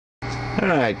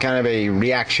Alright, kind of a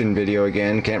reaction video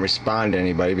again. Can't respond to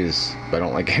anybody because I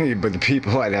don't like any but the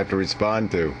people I'd have to respond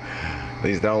to. At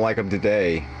least I don't like them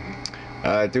today.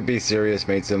 To be serious,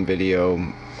 made some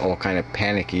video all kind of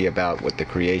panicky about what the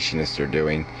creationists are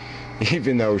doing.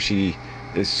 Even though she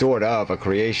is sort of a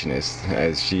creationist,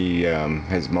 as she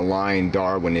has maligned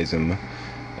Darwinism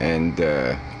and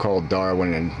called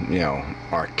Darwin an,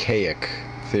 archaic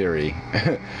theory.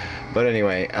 But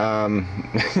anyway,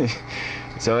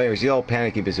 so anyway, she's all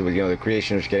panicky because the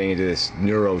creationists getting into this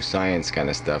neuroscience kind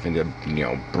of stuff, into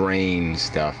brain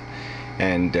stuff,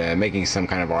 and making some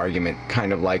kind of argument,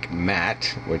 kind of like Matt,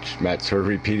 which Matt sort of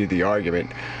repeated the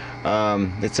argument,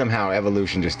 that somehow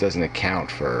evolution just doesn't account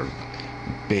for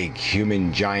big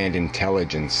human giant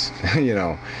intelligence,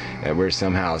 that we're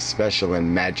somehow special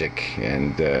and magic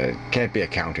and can't be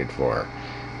accounted for.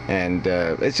 And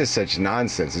it's just such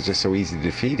nonsense. It's just so easy to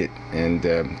defeat it. And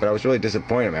but I was really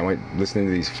disappointed. I went listening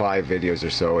to these 5 videos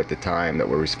or so at the time that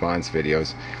were response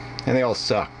videos, and they all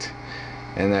sucked.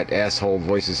 And that asshole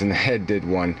Voices in the Head did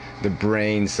one, the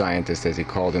brain scientist, as he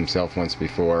called himself once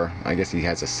before. I guess he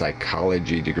has a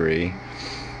psychology degree,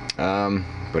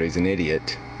 but he's an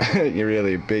idiot. You're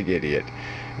really a big idiot.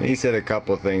 And he said a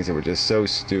couple of things that were just so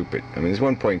stupid. I mean, there's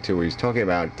one point too where he was talking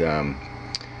about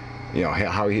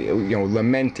how he,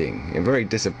 lamenting, a very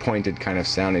disappointed kind of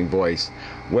sounding voice.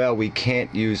 Well, we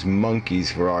can't use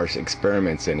monkeys for our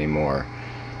experiments anymore.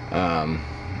 And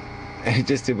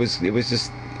it was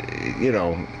just,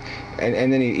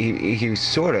 and then he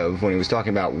sort of, when he was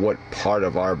talking about what part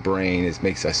of our brain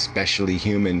makes us specially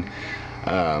human,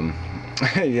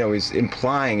 he's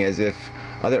implying as if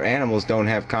other animals don't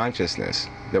have consciousness,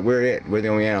 that we're the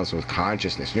only animals with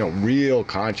consciousness, real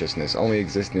consciousness only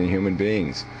existing in human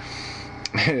beings.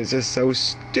 And it's just so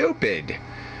stupid.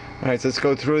 Alright, so let's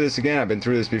go through this again. I've been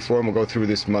through this before, and we'll go through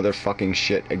this motherfucking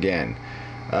shit again.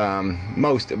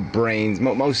 Most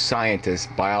scientists,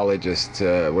 biologists,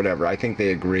 whatever, I think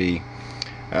they agree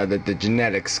that the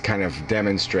genetics kind of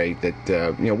demonstrate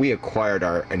that we acquired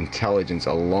our intelligence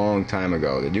a long time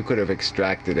ago, that you could have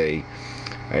extracted a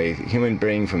human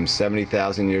being from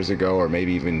 70,000 years ago, or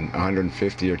maybe even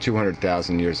 150 or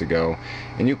 200,000 years ago,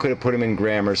 and you could have put him in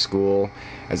grammar school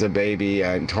as a baby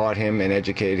and taught him and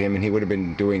educated him, and he would have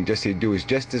been doing just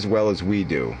as well as we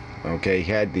do. Okay, he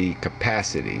had the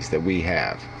capacities that we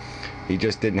have. He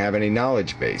just didn't have any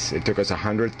knowledge base. It took us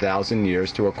 100,000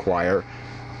 years to acquire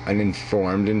an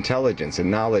informed intelligence, a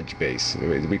knowledge base.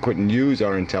 We couldn't use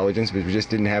our intelligence because we just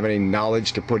didn't have any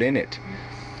knowledge to put in it.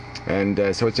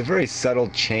 And so it's a very subtle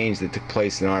change that took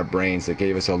place in our brains that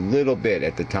gave us a little bit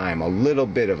at the time, a little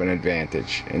bit of an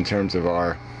advantage in terms of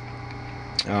our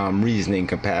reasoning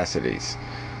capacities,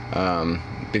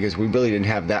 because we really didn't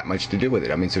have that much to do with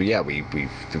it. I mean, so yeah, we've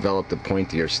developed a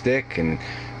pointier stick and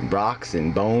rocks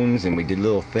and bones, and we did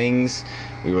little things.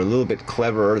 We were a little bit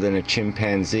cleverer than a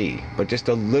chimpanzee, but just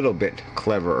a little bit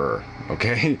cleverer,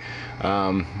 okay?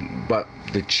 But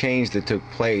the change that took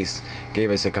place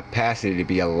gave us a capacity to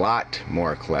be a lot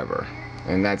more clever,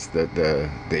 and that's the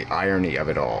irony of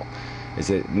it all, is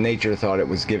that nature thought it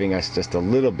was giving us just a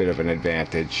little bit of an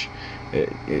advantage.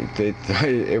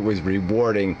 It was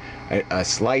rewarding a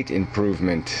slight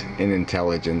improvement in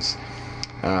intelligence.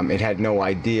 It had no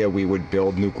idea we would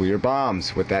build nuclear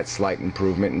bombs with that slight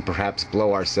improvement and perhaps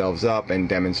blow ourselves up and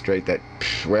demonstrate that,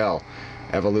 well,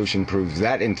 evolution proves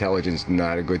that intelligence is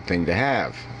not a good thing to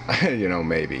have.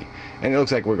 Maybe. And it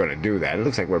looks like we're going to do that. It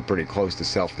looks like we're pretty close to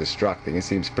self-destructing. It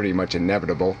seems pretty much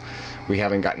inevitable. We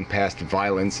haven't gotten past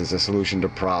violence as a solution to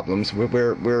problems. We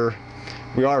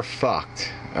are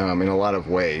fucked in a lot of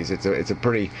ways. It's a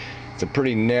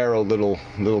pretty narrow little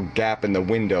gap in the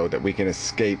window that we can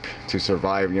escape to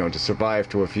survive. To survive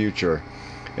to a future.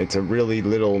 It's a really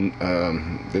little.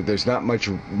 There's not much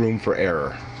room for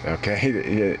error.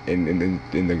 Okay,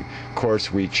 in the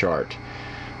course we chart.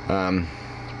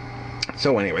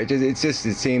 So anyway, it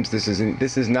seems this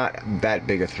is not that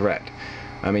big a threat.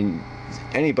 I mean,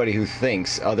 anybody who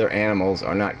thinks other animals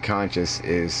are not conscious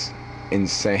is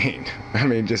insane. I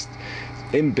mean, just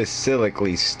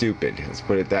imbecilically stupid. Let's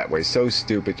put it that way. So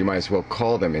stupid you might as well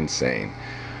call them insane.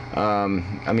 I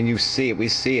mean, we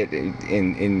see it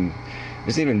in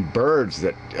there's even birds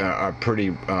that are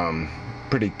pretty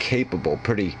capable,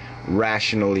 pretty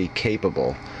rationally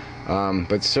capable.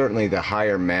 But certainly the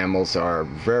higher mammals are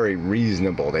very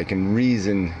reasonable. They can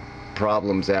reason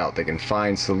problems out. They can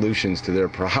find solutions to their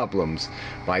problems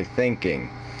by thinking.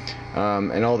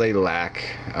 And all they lack,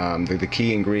 the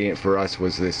key ingredient for us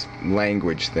was this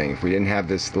language thing. If we didn't have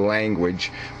this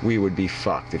language, we would be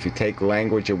fucked. If you take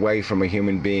language away from a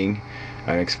human being,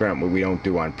 an experiment we don't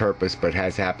do on purpose but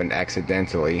has happened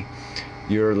accidentally,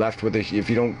 you're left with if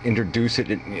you don't introduce it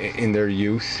in their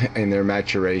youth, in their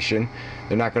maturation,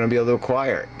 they're not going to be able to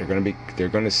acquire it. They're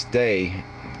going to stay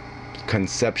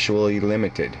conceptually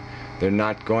limited. They're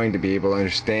not going to be able to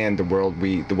understand the world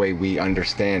the way we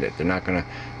understand it. They're not going to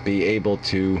be able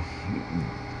to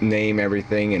name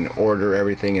everything and order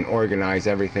everything and organize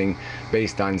everything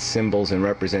based on symbols and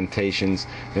representations.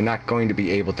 They're not going to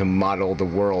be able to model the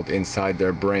world inside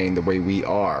their brain the way we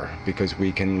are, because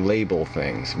we can label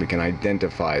things, we can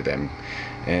identify them,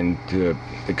 and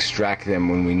extract them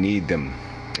when we need them,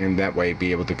 and that way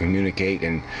be able to communicate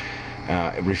and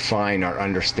refine our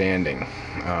understanding.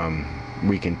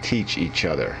 We can teach each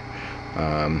other.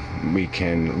 We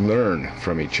can learn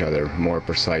from each other more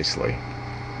precisely.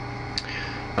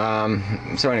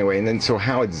 So anyway, and then so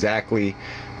how exactly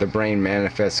the brain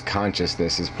manifests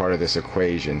consciousness is part of this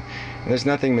equation. And there's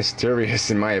nothing mysterious,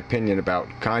 in my opinion, about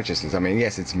consciousness. I mean,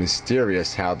 yes, it's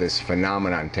mysterious how this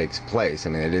phenomenon takes place. I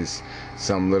mean, it is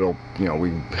some little,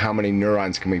 how many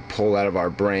neurons can we pull out of our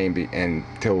brain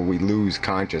until we lose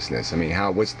consciousness? I mean,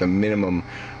 what's the minimum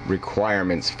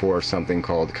requirements for something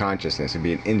called consciousness? It'd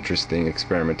be an interesting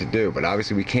experiment to do, but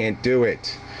obviously we can't do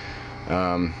it.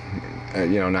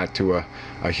 Not to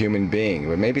a human being,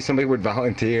 but maybe somebody would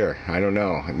volunteer. I don't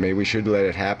know. Maybe we should let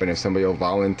it happen if somebody will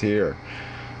volunteer.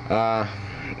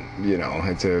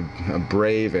 It's a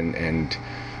brave and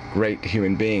great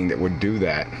human being that would do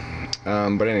that.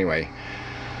 But anyway,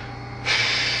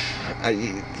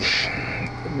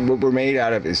 what we're made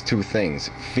out of is two things: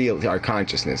 our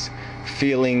consciousness,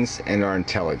 feelings, and our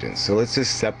intelligence. So let's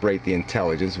just separate the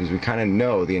intelligence, because we kind of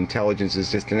know the intelligence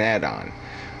is just an add-on.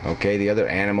 Okay, the other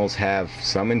animals have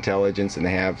some intelligence and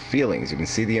they have feelings. You can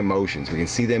see the emotions. We can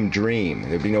see them dream.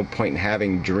 There'd be no point in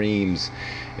having dreams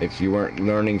if you weren't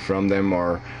learning from them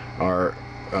or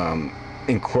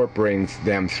incorporating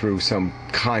them through some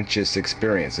conscious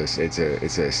experience. It's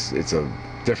a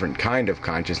different kind of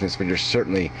consciousness, but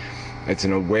it's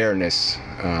an awareness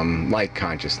like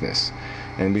consciousness,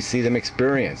 and we see them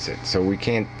experience it. So we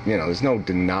can't, there's no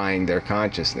denying their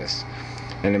consciousness.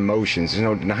 And emotions, there's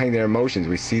no denying their emotions.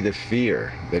 We see the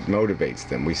fear that motivates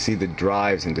them. We see the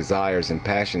drives and desires and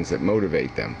passions that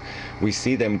motivate them. We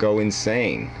see them go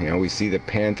insane. We see the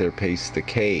panther pace the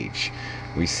cage.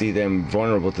 We see them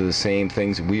vulnerable to the same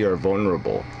things we are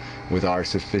vulnerable with our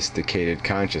sophisticated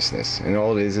consciousness. And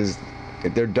all it is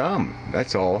they're dumb.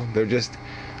 That's all. They're just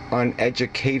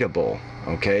uneducatable.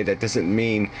 Okay? That doesn't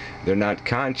mean they're not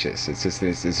conscious. It's just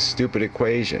this stupid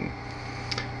equation.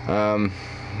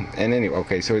 And anyway,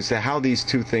 okay, so it's how these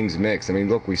two things mix. I mean,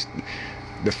 look,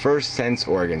 the first sense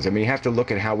organs, I mean, you have to look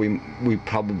at how we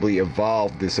probably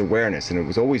evolved this awareness, and it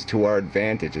was always to our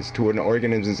advantage. It's to an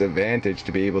organism's advantage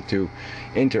to be able to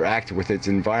interact with its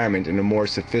environment in a more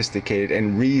sophisticated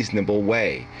and reasonable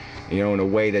way, in a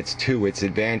way that's to its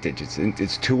advantage.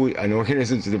 It's to an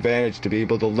organism's advantage to be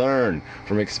able to learn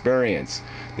from experience.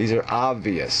 These are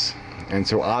obvious. And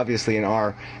so obviously in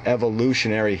our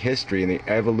evolutionary history, in the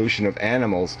evolution of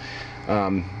animals,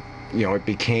 it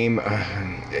became,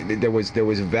 there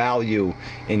was value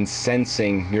in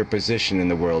sensing your position in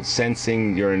the world,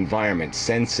 sensing your environment,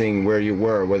 sensing where you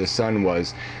were, where the sun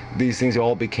was. These things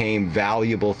all became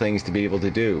valuable things to be able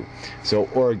to do. So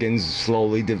organs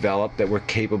slowly developed that were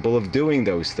capable of doing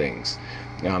those things.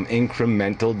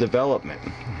 Incremental development.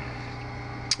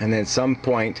 And then at some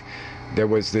point, there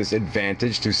was this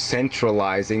advantage to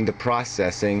centralizing the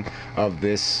processing of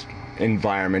this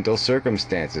environmental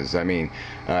circumstances. I mean,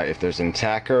 if there's an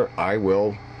attacker, I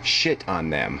will shit on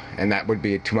them, and that would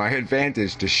be to my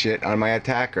advantage to shit on my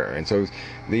attacker. And so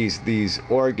these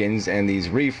organs and these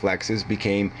reflexes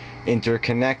became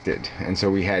interconnected, and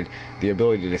so we had the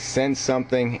ability to sense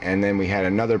something, and then we had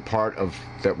another part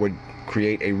that would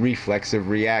create a reflexive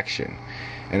reaction.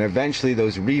 And eventually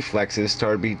those reflexes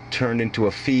started to be turned into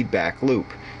a feedback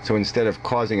loop. So instead of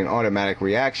causing an automatic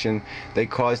reaction, they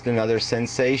caused another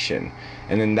sensation.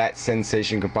 And then that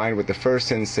sensation combined with the first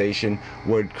sensation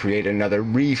would create another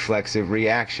reflexive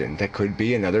reaction. That could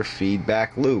be another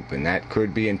feedback loop. And that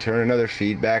could be in turn another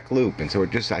feedback loop. And so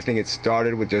I think it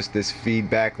started with just this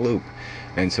feedback loop.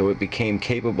 And so it became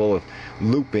capable of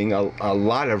looping a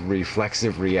lot of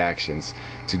reflexive reactions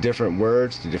to different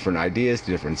words, to different ideas,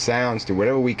 to different sounds, to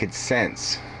whatever we could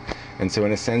sense. And so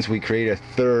in a sense we create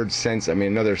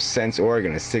another sense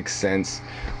organ, a sixth sense,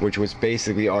 which was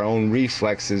basically our own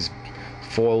reflexes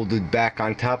folded back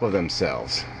on top of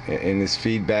themselves in this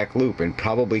feedback loop. And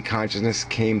probably consciousness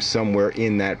came somewhere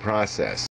in that process.